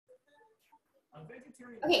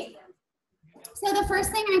Okay. So the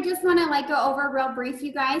first thing I just want to like go over real brief,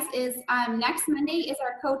 you guys, is next Monday is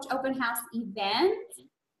our Coach Open House event.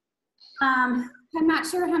 I'm not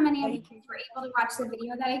sure how many of you were able to watch the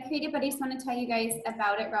video that I created, but I just want to tell you guys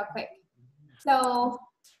about it real quick. So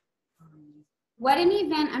what an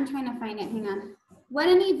event, I'm trying to find it, hang on. What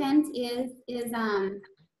an event is I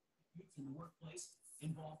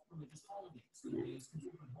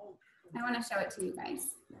want to show it to you guys.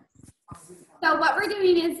 So what we're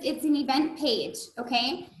doing is it's an event page,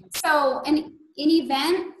 okay? So an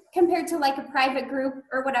event compared to like a private group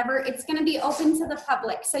or whatever, it's going to be open to the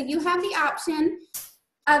public. So you have the option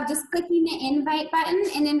of just clicking the invite button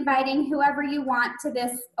and inviting whoever you want to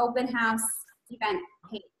this open house event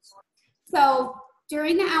page. So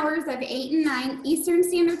during the hours of 8 and 9 Eastern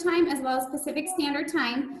Standard Time as well as Pacific Standard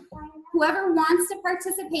Time, whoever wants to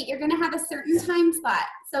participate, you're going to have a certain time slot.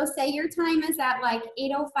 So say your time is at like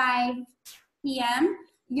 8:05 p.m.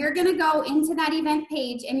 You're going to go into that event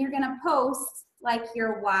page and you're going to post like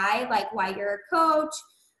your why, like why you're a coach,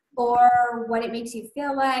 or what it makes you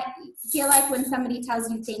feel like when somebody tells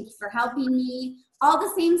you thank you for helping me. All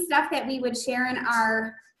the same stuff that we would share in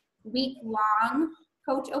our week-long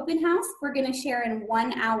Coach Open House, we're going to share in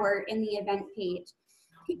 1 hour in the event page.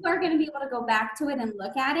 People are going to be able to go back to it and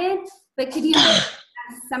look at it, but could you imagine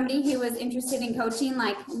somebody who was interested in coaching,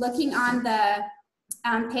 like looking on the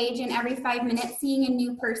page and every 5 minutes seeing a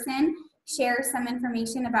new person share some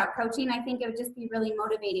information about coaching? I think it would just be really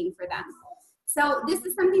motivating for them. So this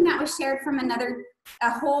is something that was shared from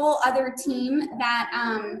a whole other team that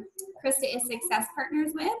Krista is Success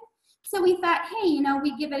Partners with. So we thought, hey, you know,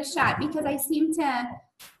 we give it a shot because I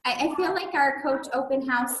feel like our Coach Open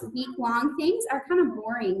House week-long things are kind of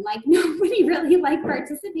boring. Like nobody really like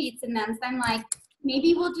participates in them. So I'm like,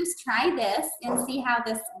 maybe we'll just try this and see how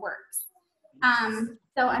this works.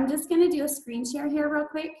 So I'm just going to do a screen share here real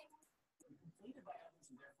quick.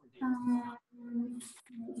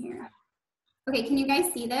 Here. Okay, can you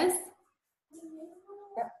guys see this?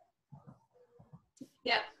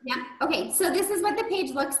 Yeah. Yeah. Okay, so this is what the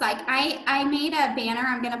page looks like. I made a banner.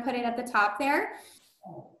 I'm going to put it at the top there.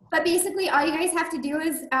 But basically, all you guys have to do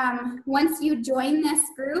is once you join this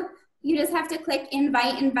group, you just have to click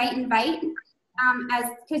invite,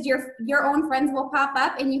 because your own friends will pop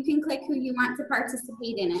up, and you can click who you want to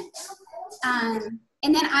participate in it.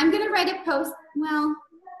 And then I'm going to write a post. Well,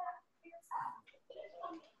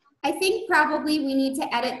 I think probably we need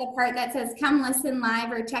to edit the part that says come listen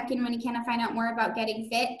live or check in when you can to find out more about getting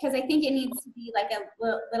fit, because I think it needs to be like a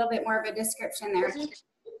little bit more of a description there.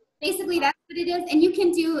 Basically, that's what it is. And you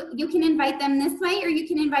can invite them this way, or you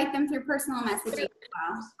can invite them through personal messaging as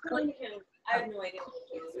well. I have no idea.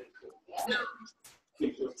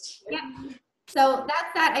 Yeah. So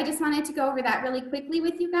that's that. I just wanted to go over that really quickly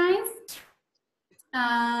with you guys.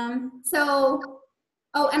 And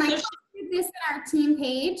I posted this in our team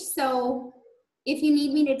page. So if you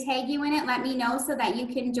need me to tag you in it, let me know so that you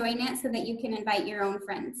can join it, so that you can invite your own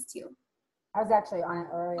friends too. I was actually on it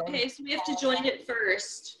earlier. Okay, so we have to join it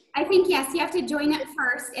first. I think, yes, you have to join it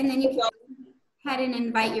first, and then you can go ahead and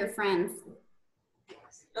invite your friends.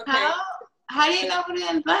 Okay. How do you know who to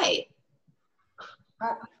invite?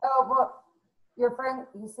 Well, your friend,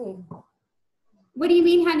 you see. What do you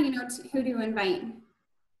mean, how do you know who to invite?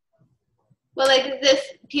 Well, like, is this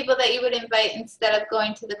people that you would invite instead of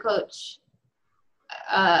going to the Coach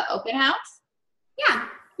Open House? Yeah.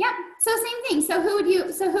 Yep. So same thing. So who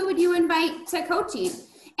would you invite to coaching?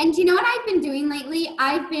 And do you know what I've been doing lately?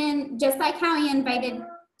 I've been, just like how I invited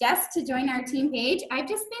Des to join our team page, I've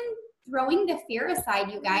just been throwing the fear aside,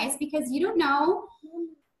 you guys, because you don't know.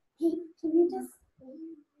 Hey, can you just,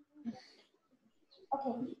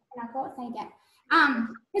 okay, and I'll go outside again.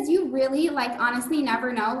 Because you really, like, honestly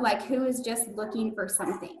never know, like, who is just looking for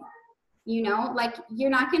something. You know, like, you're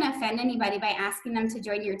not going to offend anybody by asking them to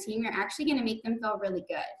join your team. You're actually going to make them feel really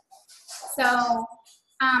good. So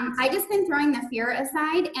I just been throwing the fear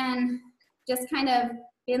aside and just kind of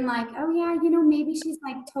been like, oh yeah, you know, maybe she's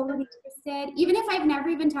like totally interested. Even if I've never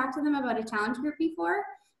even talked to them about a challenge group before,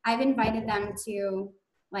 I've invited them to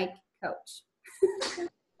like coach.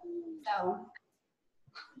 So,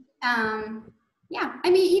 yeah, I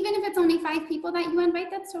mean, even if it's only 5 people that you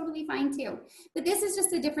invite, that's totally fine too. But this is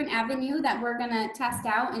just a different avenue that we're gonna test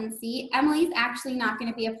out and see. Emily's actually not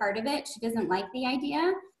gonna be a part of it. She doesn't like the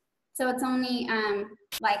idea. So it's only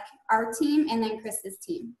like our team and then Chris's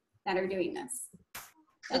team that are doing this.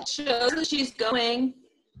 It shows that she's going.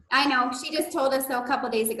 I know, she just told us though a couple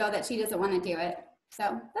days ago that she doesn't wanna do it.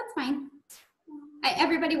 So that's fine.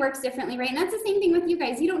 everybody works differently, right? And that's the same thing with you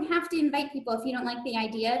guys. You don't have to invite people if you don't like the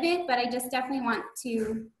idea of it, but I just definitely want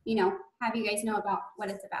to, you know, have you guys know about what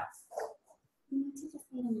it's about.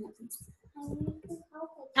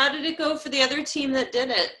 How did it go for the other team that did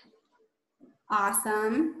it?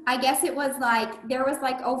 Awesome. I guess it was like, there was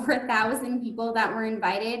like over 1,000 people that were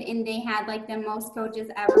invited, and they had like the most coaches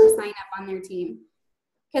ever sign up on their team.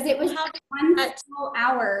 Because it was just one full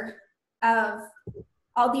hour of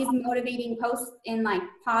all these motivating posts and like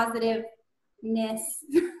positiveness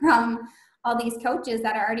from all these coaches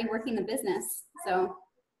that are already working the business. So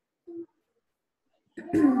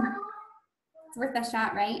it's worth a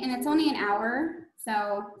shot, right? And it's only an hour.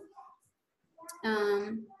 So,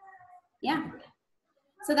 yeah.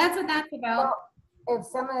 So that's what that's about. Well, if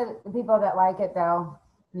some of the people that like it though,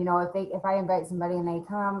 you know, if I invite somebody and they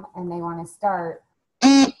come and they want to start,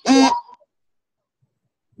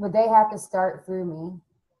 would they have to start through me?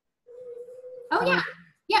 Oh yeah.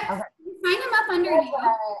 Yeah. Okay. Sign them up under That's you.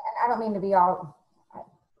 what I don't mean to be all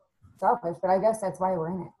selfish, but I guess that's why we're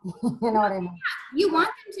in it. You know what I mean? You want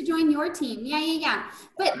them to join your team. Yeah.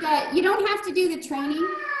 But you don't have to do the training.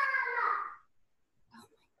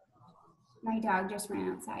 My dog just ran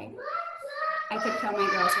outside. I could kill my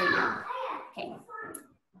girls right now. Okay.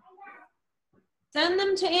 Send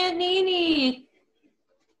them to Aunt Nene.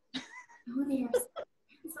 Oh, there's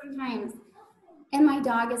sometimes. And my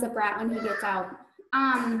dog is a brat when he gets out. So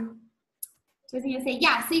I was gonna say,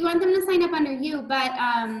 yeah, so you want them to sign up under you, but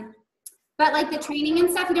like the training and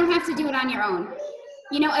stuff, you don't have to do it on your own.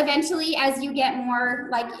 You know, eventually as you get more,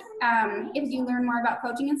 like, if you learn more about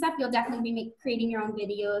coaching and stuff, you'll definitely be creating your own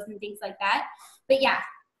videos and things like that. But yeah,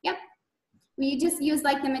 yep. We just use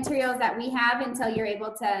like the materials that we have until you're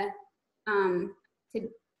able to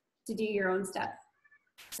do your own stuff.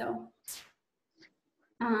 So,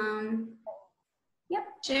 yep.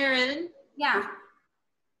 Sharon, Yeah.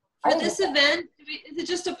 for this event, is it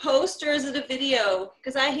just a post or is it a video?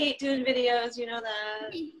 Because I hate doing videos, you know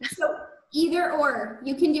that. So either or,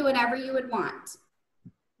 you can do whatever you would want.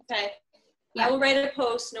 Okay. Yeah. I will write a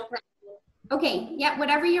post, no problem. Okay, yeah,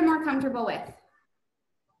 whatever you're more comfortable with.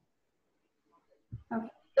 Okay.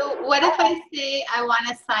 So what if I say I want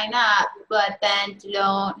to sign up, but then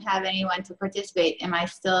don't have anyone to participate? Am I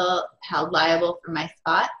still held liable for my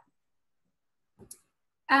spot?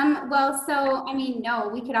 Well, so, I mean, no,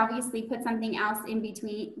 we could obviously put something else in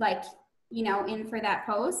between, like, you know, in for that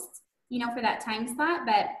post, you know, for that time slot,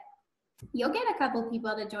 but you'll get a couple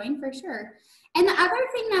people to join for sure. And the other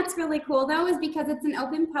thing that's really cool though is because it's an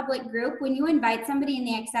open public group, when you invite somebody and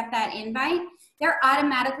they accept that invite, they're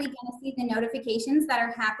automatically going to see the notifications that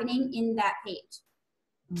are happening in that page.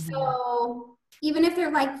 Mm-hmm. So even if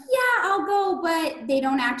they're like, yeah, I'll go, but they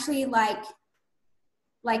don't actually like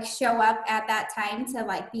show up at that time to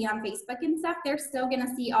like be on Facebook and stuff, they're still going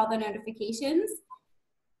to see all the notifications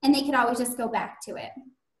and they could always just go back to it.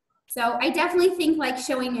 So I definitely think like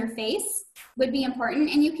showing your face would be important,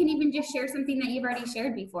 and you can even just share something that you've already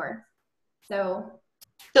shared before. So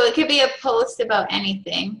it could be a post about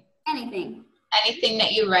anything. Anything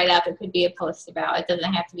that you write up, it could be a post about. It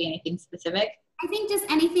doesn't have to be anything specific. I think just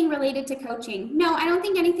anything related to coaching. No, I don't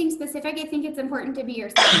think anything specific. I think it's important to be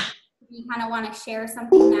yourself. You kind of want to share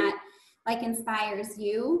something that like inspires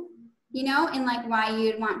you, you know, and like why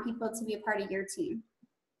you'd want people to be a part of your team.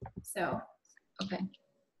 So, okay.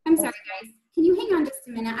 I'm sorry, guys. Can you hang on just a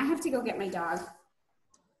minute? I have to go get my dog.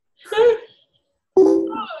 Oh,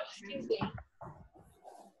 excuse me.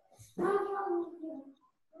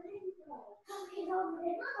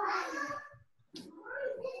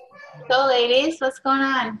 So, ladies, what's going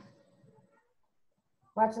on?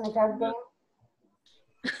 Watching the Cubs game?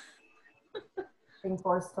 Being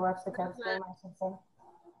forced to watch the Cubs game, I should say.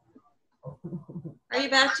 Are you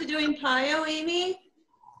back to doing PIO, Amy?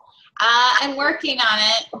 I'm working on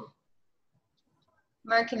it.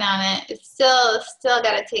 It's still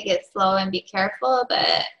got to take it slow and be careful,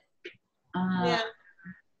 but yeah.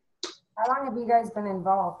 How long have you guys been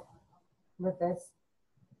involved with this?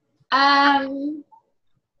 I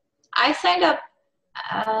signed up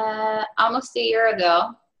almost a year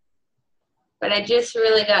ago, but I just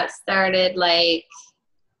really got started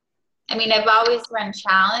I've always run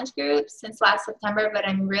challenge groups since last September, but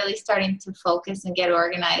I'm really starting to focus and get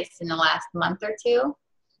organized in the last month or two.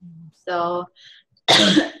 So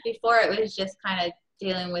before it was just kind of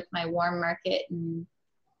dealing with my warm market and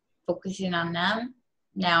focusing on them.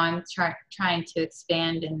 Now I'm trying to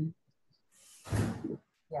expand and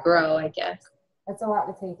grow, I guess. That's a lot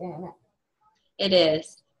to take in. It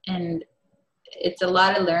is. And it's a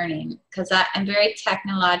lot of learning because I'm very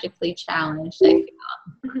technologically challenged, I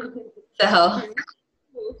feel. So. I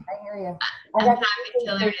hear you. I'm happy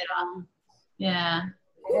to learn it all. Yeah.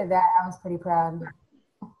 I did that. I was pretty proud.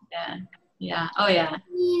 Yeah. Yeah. Oh yeah.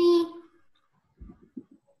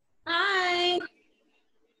 Hi.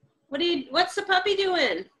 What's the puppy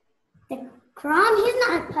doing? The Crom, he's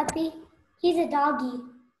not a puppy. He's a doggy.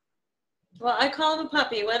 Well, I call him a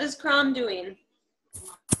puppy. What is Crom doing?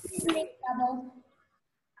 He's in trouble.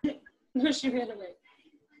 No, she ran away.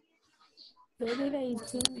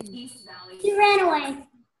 He ran away.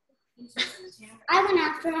 I went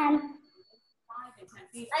after him.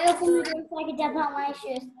 I opened the door so I could step on my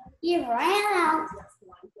shoes. He ran out.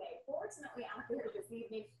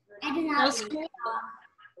 I did not see it.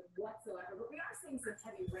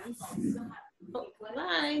 Oh,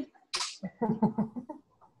 bye.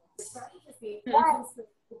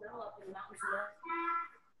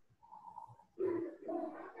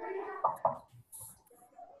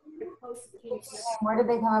 Where did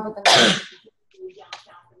they come up with the name?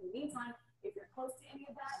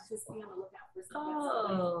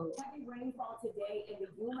 Oh. Heavy rainfall today in the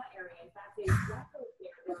Yuma area. In fact, a record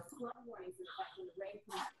there are flood warnings affecting the rain.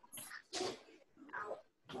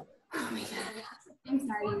 Oh my God. I'm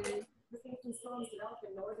sorry. Okay. So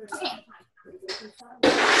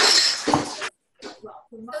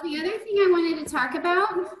the other thing I wanted to talk about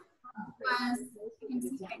was,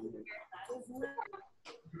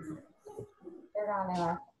 They're on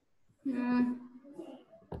there.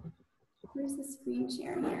 Where's the screen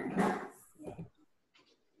share here?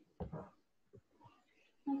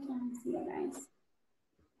 I can't see you guys.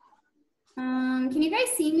 Can you guys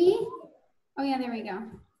see me? Oh yeah, there we go.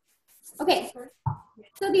 Okay.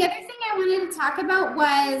 So the other thing I wanted to talk about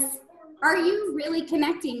was, are you really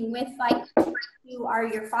connecting with like who are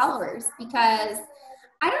your followers? Because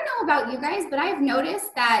I don't know about you guys, but I've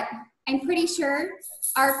noticed that I'm pretty sure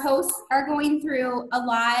our posts are going through a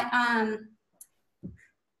lot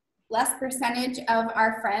less percentage of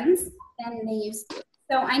our friends than they used to.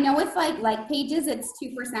 So I know with like pages, it's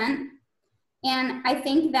 2%. And I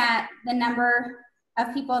think that the number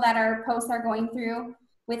of people that our posts are going through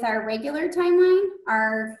with our regular timeline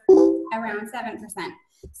are around 7%.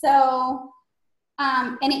 So,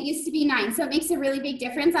 and it used to be 9. So it makes a really big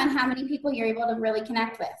difference on how many people you're able to really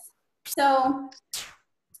connect with. So,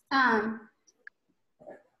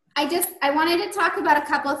 I wanted to talk about a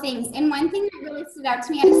couple of things. And one thing that really stood out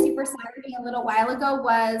to me at a Super Saturday a little while ago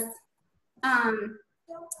was,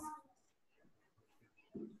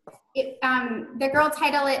 the girl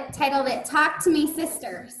titled it "Talk to Me,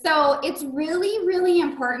 Sister." So it's really, really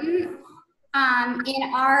important in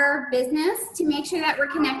our business to make sure that we're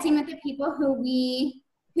connecting with the people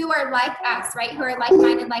who are like us, right? Who are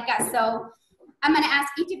like-minded like us. So I'm going to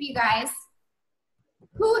ask each of you guys,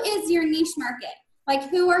 who is your niche market? Like,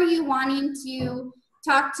 who are you wanting to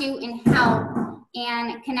talk to and help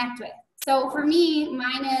and connect with? So for me,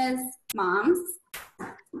 mine is moms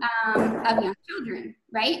of young children,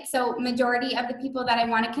 right? So majority of the people that I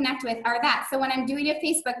want to connect with are that. So when I'm doing a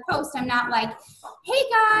Facebook post, I'm not like, hey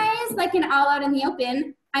guys, like an all out in the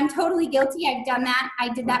open. I'm totally guilty. I've done that. I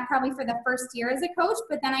did that probably for the first year as a coach,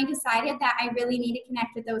 but then I decided that I really need to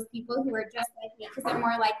connect with those people who are just like me because they're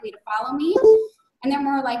more likely to follow me and they're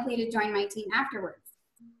more likely to join my team afterwards.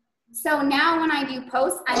 So now when I do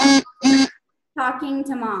posts, I'm talking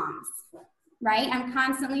to moms, right? I'm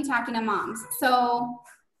constantly talking to moms. So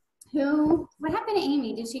what happened to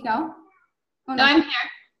Amy? Did she go? Oh, No, I'm here.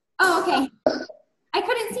 Oh, okay. I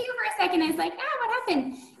couldn't see you for a second. I was like, what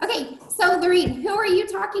happened? Okay, so Lorene, who are you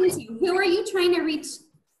talking to? Who are you trying to reach?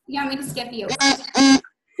 You want me to skip you?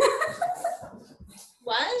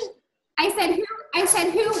 What? I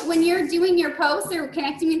said who, when you're doing your posts or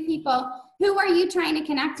connecting with people, who are you trying to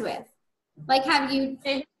connect with? Like, have you?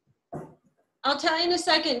 Okay. I'll tell you in a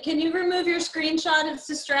second. Can you remove your screenshot? It's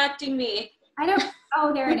distracting me. I don't,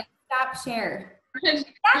 oh, there it is. Stop share.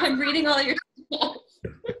 I'm reading all your stuff.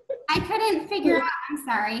 I couldn't figure out, I'm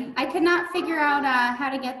sorry. I could not figure out how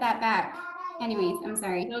to get that back. Anyways, I'm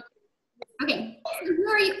sorry. Okay, so who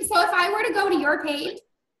are you? So if I were to go to your page,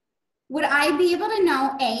 would I be able to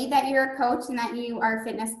know, A, that you're a coach and that you are a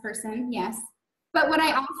fitness person? Yes. But would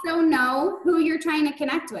I also know who you're trying to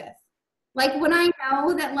connect with? Like, would I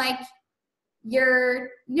know that, like, you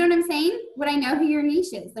know what I'm saying? Would I know who your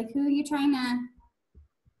niche is? Like, who are you trying to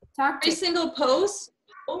talk to? Every single post?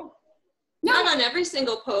 Oh, No. not on every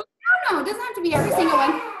single post. No, it doesn't have to be every single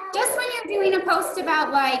one. Just when you're doing a post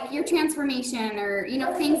about, like, your transformation or, you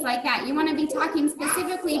know, things like that. You want to be talking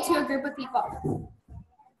specifically to a group of people.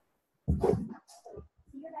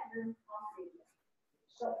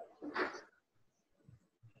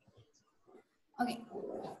 Okay.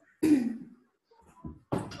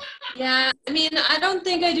 Yeah, I mean, I don't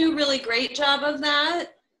think I do a really great job of that.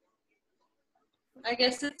 I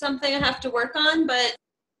guess it's something I have to work on, but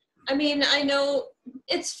I mean, I know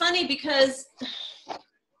it's funny because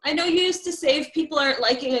I know you used to say if people aren't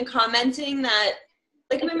liking and commenting that,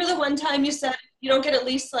 like, remember the one time you said you don't get at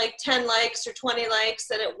least like 10 likes or 20 likes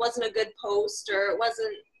that it wasn't a good post or it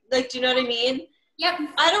wasn't, like, do you know what I mean? Yep.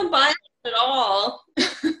 I don't buy it at all. I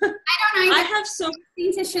don't know. I have so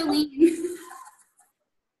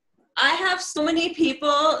I have so many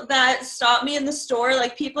people that stop me in the store,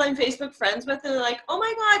 like people I'm Facebook friends with, and they're like, oh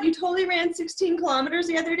my God, you totally ran 16 kilometers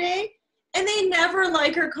the other day. And they never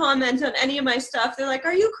like or comment on any of my stuff. They're like,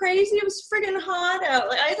 are you crazy? It was friggin' hot out.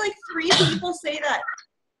 Like, I had like 3 people say that.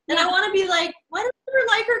 And I want to be like, why don't you ever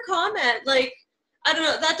like or comment? Like, I don't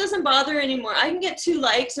know. That doesn't bother anymore. I can get 2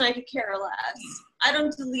 likes and I could care less. I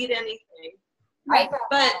don't delete anything. Right.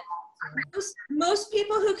 But most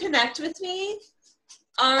people who connect with me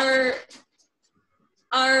are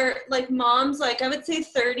like moms, like I would say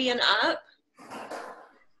 30 and up.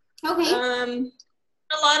 Okay.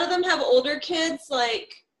 A lot of them have older kids,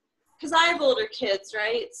 like, because I have older kids,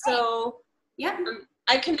 right? So Yep.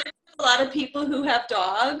 I connect with a lot of people who have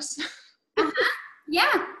dogs.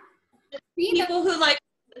 Yeah. People who like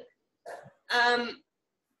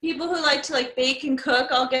to like bake and cook.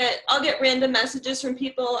 I'll get random messages from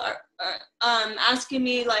people asking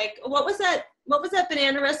me like, what was that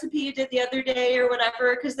banana recipe you did the other day or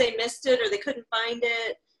whatever, because they missed it or they couldn't find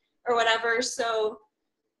it or whatever. So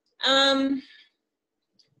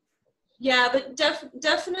yeah, but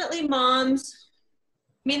definitely moms.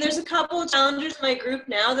 I mean, there's a couple of challengers in my group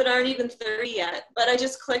now that aren't even 30 yet, but I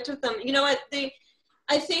just clicked with them. You know what?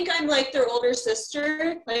 I think I'm like their older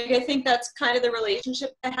sister. Like, I think that's kind of the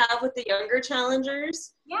relationship I have with the younger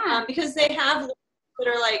challengers. Yeah. Because they have that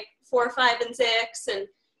are like 4, 5, and 6, and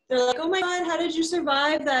they're like, oh my God, how did you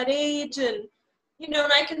survive that age? And, you know,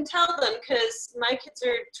 and I can tell them because my kids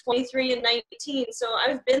are 23 and 19, so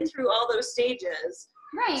I've been through all those stages.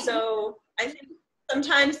 Right. So I think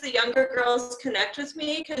sometimes the younger girls connect with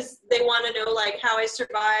me because they want to know like how I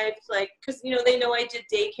survived, like, because, you know, they know I did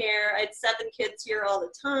daycare. I had 7 kids here all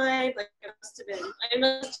the time. Like, I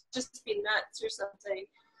must just be nuts or something.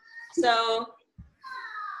 So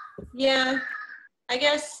yeah, I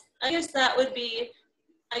guess that would be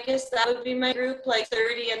my group, like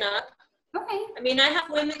 30 and up. Okay. I mean, I have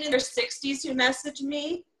women in their 60s who message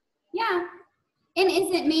me. Yeah. And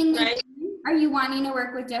is it mainly, right? Are you wanting to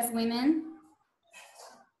work with just women?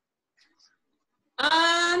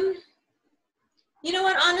 You know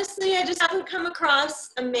what, honestly, I just haven't come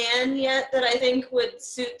across a man yet that I think would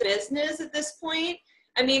suit the business at this point.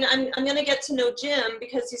 I mean, I'm going to get to know Jim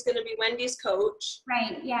because he's going to be Wendy's coach.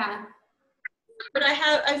 Right, yeah. But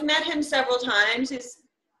I've met him several times.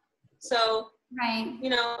 Right. You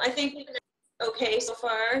know, I think he's okay so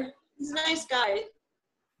far. He's a nice guy.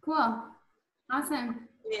 Cool. Awesome.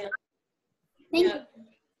 Yeah. Thank you.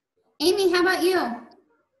 Amy, how about you?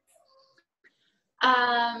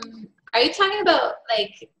 Are you talking about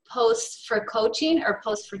like posts for coaching or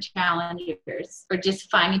posts for challengers, or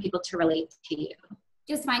just finding people to relate to you?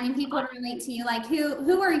 Just finding people to relate to you. Like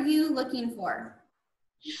who are you looking for?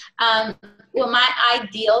 Well, my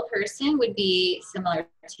ideal person would be similar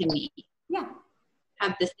to me. Yeah.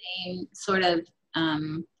 Have the same sort of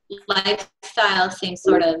lifestyle, same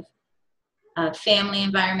sort of family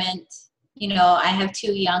environment. You know, I have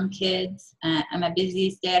 2 young kids. I'm a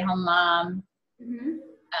busy stay-at-home mom.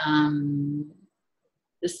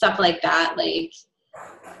 Stuff like that, like,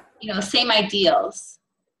 you know, same ideals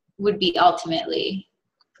would be ultimately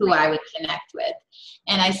who I would connect with.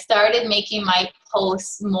 And I started making my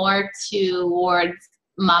posts more towards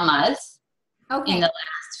mamas in the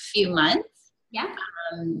last few months. Yeah.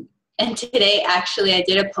 And today, actually, I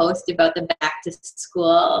did a post about the back to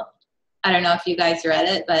school. I don't know if you guys read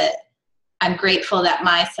it, but I'm grateful that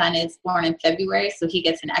my son is born in February, so he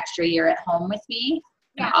gets an extra year at home with me.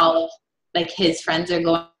 Yeah. And all of like his friends are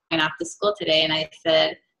going off to school today, and I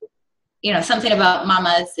said, you know, something about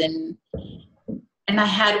mamas, and I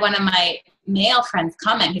had one of my male friends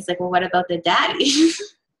comment. He's like, well, what about the daddies?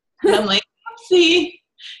 And I'm like, see,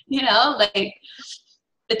 you know, like,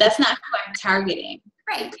 but that's not who I'm targeting.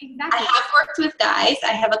 Right, exactly. I have worked with guys.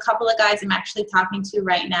 I have a couple of guys I'm actually talking to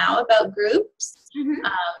right now about groups,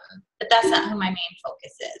 but that's not who my main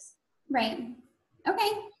focus is. Right.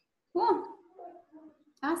 Okay, cool.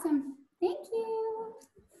 Awesome. Thank you.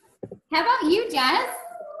 How about you, Jess?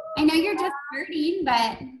 I know you're just starting,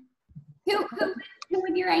 but who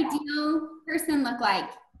would your ideal person look like?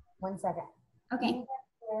 1 second. Okay.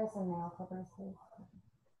 There's some nail clippers, please.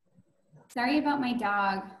 Sorry about my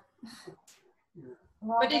dog.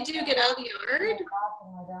 But did you get out of the yard?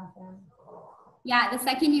 Yeah, the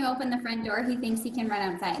second you open the front door, he thinks he can run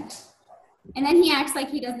outside. And then he acts like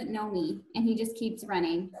he doesn't know me, and he just keeps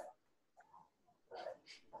running.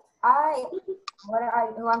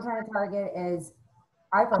 Who I'm trying to target is,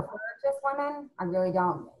 I prefer just women. I really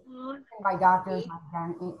don't. My doctors,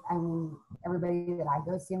 I mean, everybody that I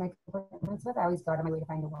go see my appointments with, I always go out of my way to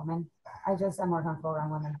find a woman. I'm more comfortable around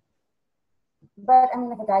women. But I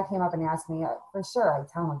mean, if a guy came up and asked me, for sure, I'd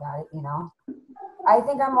tell him about it, you know. I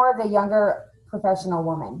think I'm more of the younger professional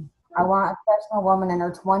woman. I want a professional woman in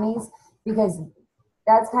her 20s because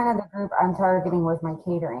that's kind of the group I'm targeting with my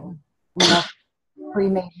catering. You know,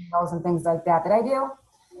 pre-made meals and things like that I do.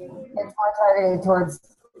 It's more targeted towards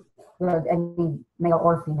any male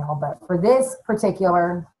or female, but for this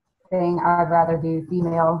particular thing, I'd rather do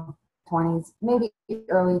female 20s, maybe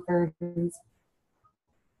early 30s.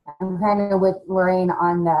 I'm kind of with Lorraine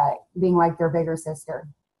on being like their bigger sister.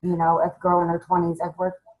 You know, a girl in her 20s. I've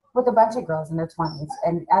worked with a bunch of girls in their 20s,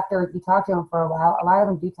 and after you talk to them for a while, a lot of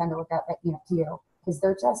them do tend to look up at to you because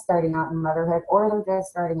they're just starting out in motherhood or they're just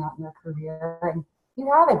starting out in their career, and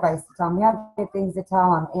you have advice to tell them, you have good things to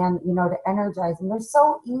tell them, and you know, to energize them. They're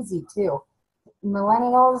so easy too.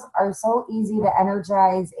 Millennials are so easy to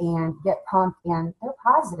energize and get pumped, and they're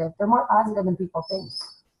positive. They're more positive than people think.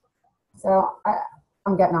 So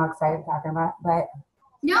I'm getting all excited talking about it, but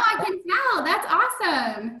no, I can tell. That's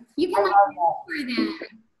awesome. You can like for them.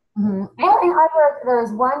 Mm-hmm. Well, and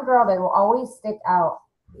there's one girl that will always stick out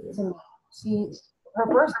to me. Her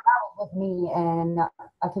first job was with me in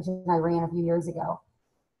a kitchen I ran a few years ago.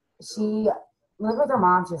 She lived with her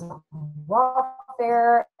mom. She was on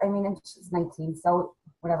welfare. I mean, and she's 19, so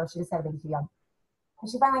whatever. She just had a baby too young. And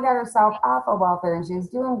she finally got herself off of welfare, and she was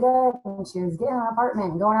doing good, and she was getting an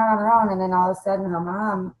apartment and going out on her own. And then all of a sudden, her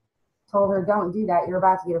mom told her, "Don't do that. You're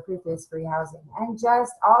about to get approved for this free housing." And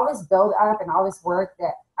just all this build up and all this work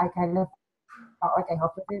that I kind of felt like I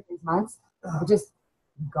helped her through these months, were just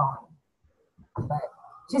gone. But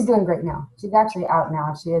she's doing great now. She's actually out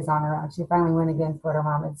now. She is on her own. She finally went against what her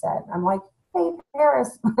mom had said. I'm like, hey,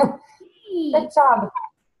 Paris, good job.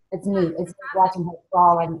 It's neat. It's watching her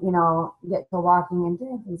crawl and, you know, get to walking and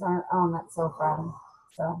doing things on her own. That's so fun.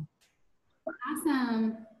 So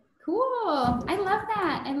awesome. Cool. I love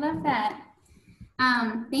that. I love that.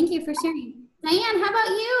 Thank you for sharing. Diane, how about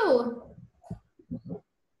you?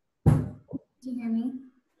 Did you hear me?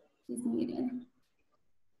 She's muted.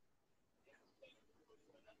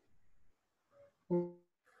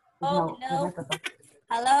 Oh, no.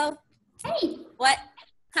 Hello? Hey. What?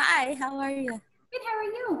 Hi, how are you? Good, how are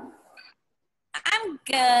you? I'm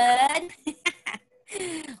good.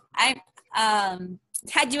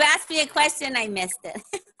 Had you asked me a question, I missed it.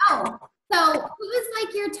 Oh, so who is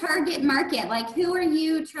like your target market? Like who are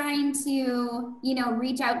you trying to, you know,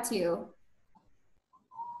 reach out to?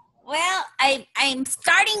 Well, I'm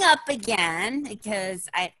starting up again because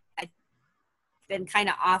I've been kind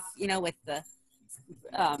of off, you know, with the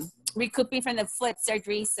recouping from the foot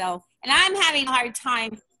surgery. So, and I'm having a hard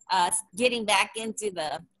time getting back into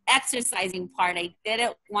the exercising part. I did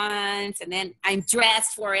it once and then I'm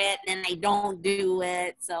dressed for it and I don't do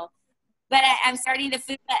it. So, but I'm starting to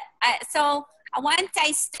feel that. So once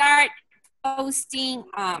I start posting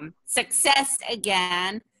success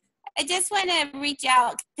again, I just want to reach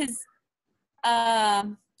out because I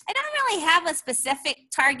don't really have a specific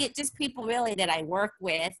target, just people really that I work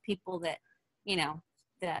with, people that, you know,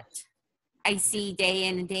 that I see day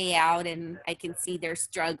in and day out and I can see they're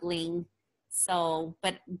struggling. So,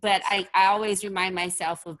 but I always remind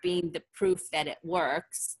myself of being the proof that it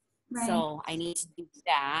works. Right. So I need to do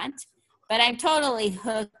that. But I'm totally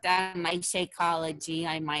hooked on my Shakeology,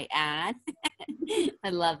 I might add. I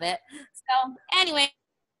love it. So anyway,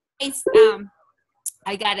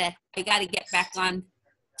 I gotta get back on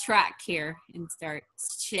track here and start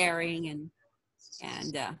sharing and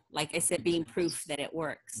like I said, being proof that it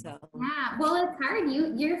works. So yeah, well, it's hard.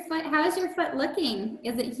 Your foot. How's your foot looking?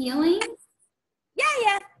 Is it healing?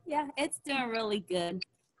 Yeah. It's doing really good.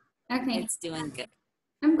 Okay, it's doing good.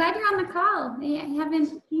 I'm glad you're on the call. I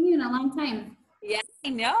haven't seen you in a long time. Yeah, I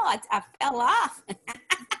know. I fell off.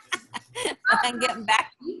 I'm getting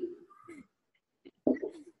back.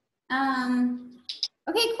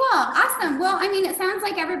 Okay, cool. Awesome. Well, I mean, it sounds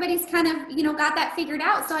like everybody's kind of, you know, got that figured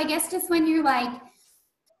out. So I guess just when you're like,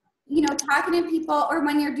 you know, talking to people or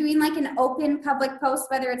when you're doing like an open public post,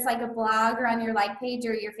 whether it's like a blog or on your like page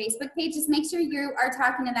or your Facebook page, just make sure you are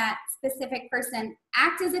talking to that specific person.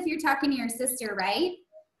 Act as if you're talking to your sister, right?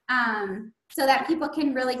 So that people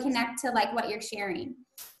can really connect to like what you're sharing.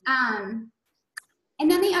 And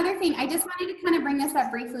then the other thing, I just wanted to kind of bring this up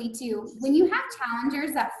briefly too. When you have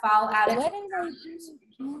challengers that fall out of one of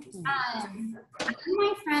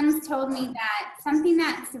my friends told me that something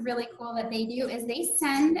that's really cool that they do is they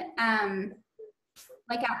send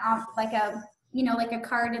like a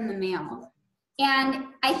card in the mail. And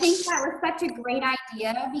I think that was such a great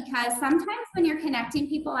idea because sometimes when you're connecting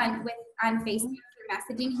people on Facebook or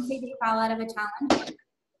messaging and say they fall out of a challenge, it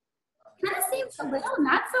kind of seems a little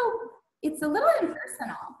it's a little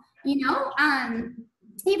impersonal, you know? A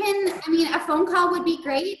phone call would be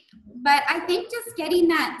great, but I think just getting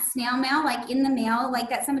that snail mail, like in the mail,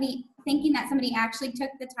 like that thinking that somebody actually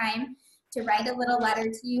took the time to write a little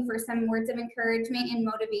letter to you for some words of encouragement and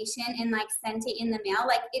motivation and like sent it in the mail,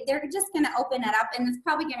 they're just going to open it up and it's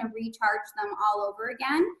probably going to recharge them all over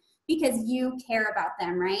again because you care about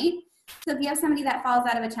them, right? So if you have somebody that falls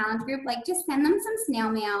out of a challenge group, like just send them some snail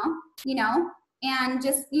mail, you know, and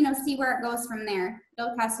just, you know, see where it goes from there.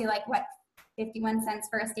 It'll cost you like, what, 51 cents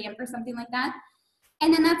for a stamp or something like that.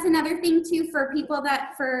 And then that's another thing too for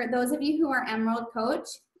those of you who are Emerald Coach,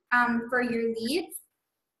 for your leads,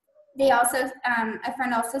 they also, a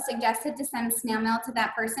friend also suggested to send snail mail to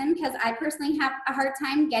that person because I personally have a hard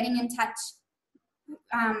time getting in touch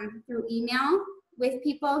through email with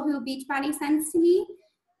people who Beachbody sends to me.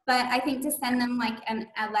 But I think to send them like a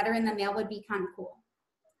letter in the mail would be kind of cool.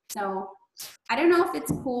 So I don't know if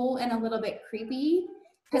it's cool and a little bit creepy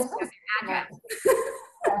because we have their address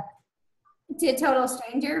to a total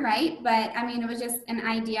stranger, right? But I mean, it was just an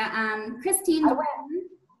idea. Christine, I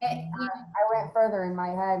went further in my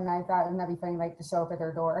head and I thought, wouldn't that be funny, like to show up at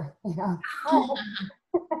their door, you know?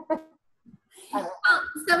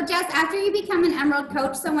 So Jess, after you become an Emerald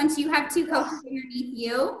Coach, so once you have 2 coaches underneath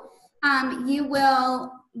you, you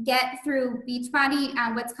will get through Beachbody,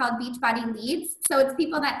 what's called Beachbody Leads. So it's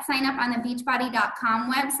people that sign up on the beachbody.com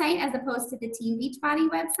website as opposed to the Team Beachbody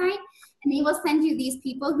website. And they will send you these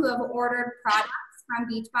people who have ordered products from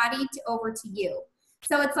Beachbody over to you.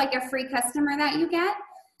 So it's like a free customer that you get.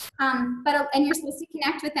 And you're supposed to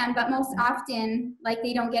connect with them, but most often, like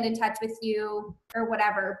they don't get in touch with you or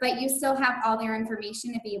whatever, but you still have all their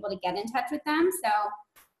information to be able to get in touch with them. So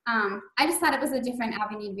I just thought it was a different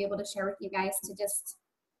avenue to be able to share with you guys to just,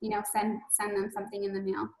 you know, send them something in the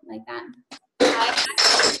mail like that.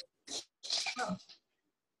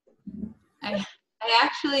 I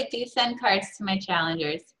actually do send cards to my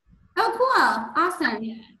challengers. Oh, cool. Awesome.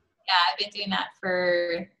 Yeah, I've been doing that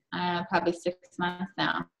for probably 6 months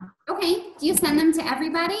now. Okay. Do you send them to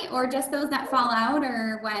everybody or just those that fall out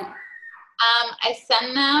or what? I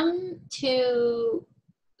send them to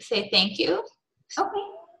say thank you. Okay.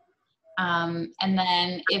 And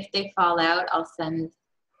then if they fall out, I'll send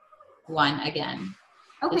one again.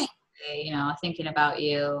 Okay. Just say, you know, thinking about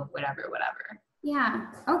you, whatever. Yeah.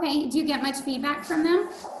 Okay. Do you get much feedback from them?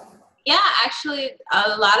 Yeah, actually,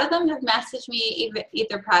 a lot of them have messaged me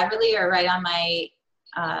either privately or right on my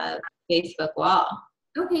Facebook wall.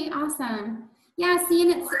 Okay, awesome. Yeah,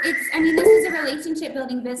 see, and this is a relationship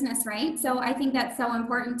building business, right? So I think that's so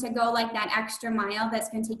important to go like that extra mile that's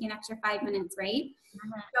going to take you an extra 5 minutes, right?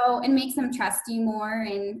 Mm-hmm. So, and makes them trust you more.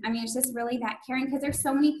 And I mean, it's just really that caring because there's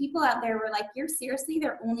so many people out there who are like, you're seriously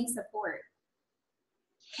their only support.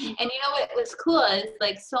 And you know what was cool is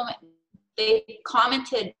like they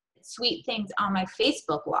commented sweet things on my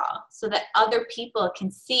Facebook wall so that other people can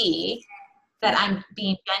see that I'm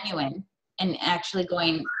being genuine and actually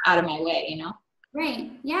going out of my way, you know?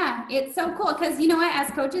 Right. Yeah. It's so cool because you know what, as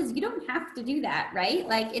coaches, you don't have to do that, right?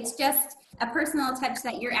 Like it's just a personal touch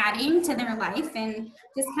that you're adding to their life and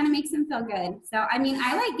just kind of makes them feel good. So, I mean,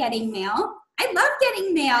 I like getting mail. I love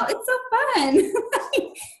getting mail. It's so fun.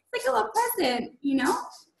 It's like a little present, you know?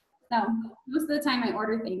 So most of the time I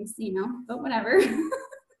order things, you know, but whatever.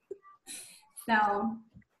 So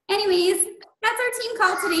anyways, that's our team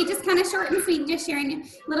call today. Just kind of short and sweet, just sharing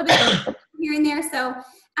a little bit here and there. So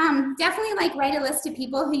definitely like write a list of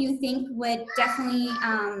people who you think would definitely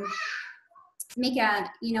make an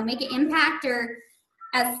impact or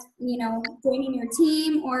as, you know, joining your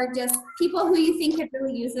team or just people who you think could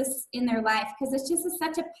really use this in their life because it's just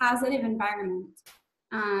such a positive environment.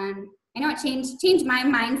 I know it changed my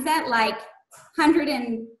mindset like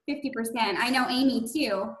 150%. I know Amy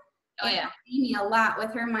too. Oh yeah. Amy a lot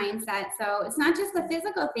with her mindset. So it's not just the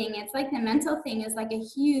physical thing, it's like the mental thing is like a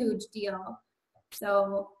huge deal.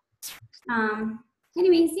 So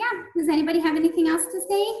anyways, yeah. Does anybody have anything else to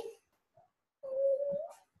say?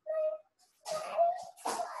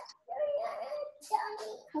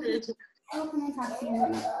 Oh, can I talk to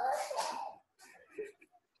you?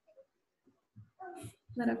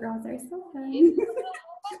 Little girls are so fun.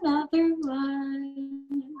 another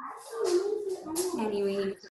one. Anyway.